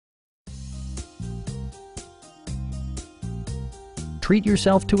treat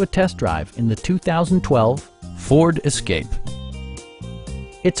yourself to a test drive in the 2012 Ford Escape.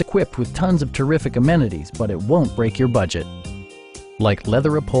 It's equipped with tons of terrific amenities, but it won't break your budget. Like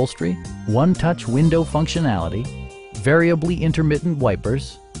leather upholstery, one-touch window functionality, variably intermittent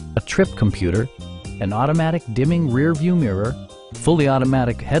wipers, a trip computer, an automatic dimming rear-view mirror, fully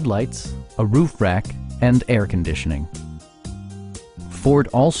automatic headlights, a roof rack, and air conditioning. Ford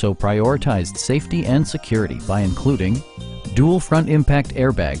also prioritized safety and security by including dual front impact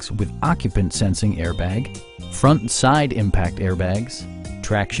airbags with occupant sensing airbag, front and side impact airbags,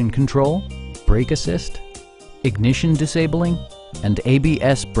 traction control, brake assist, ignition disabling, and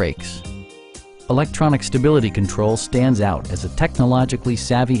ABS brakes. Electronic stability control stands out as a technologically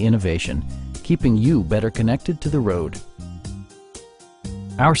savvy innovation, keeping you better connected to the road.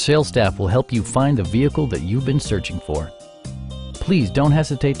 Our sales staff will help you find the vehicle that you've been searching for. Please don't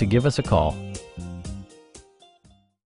hesitate to give us a call.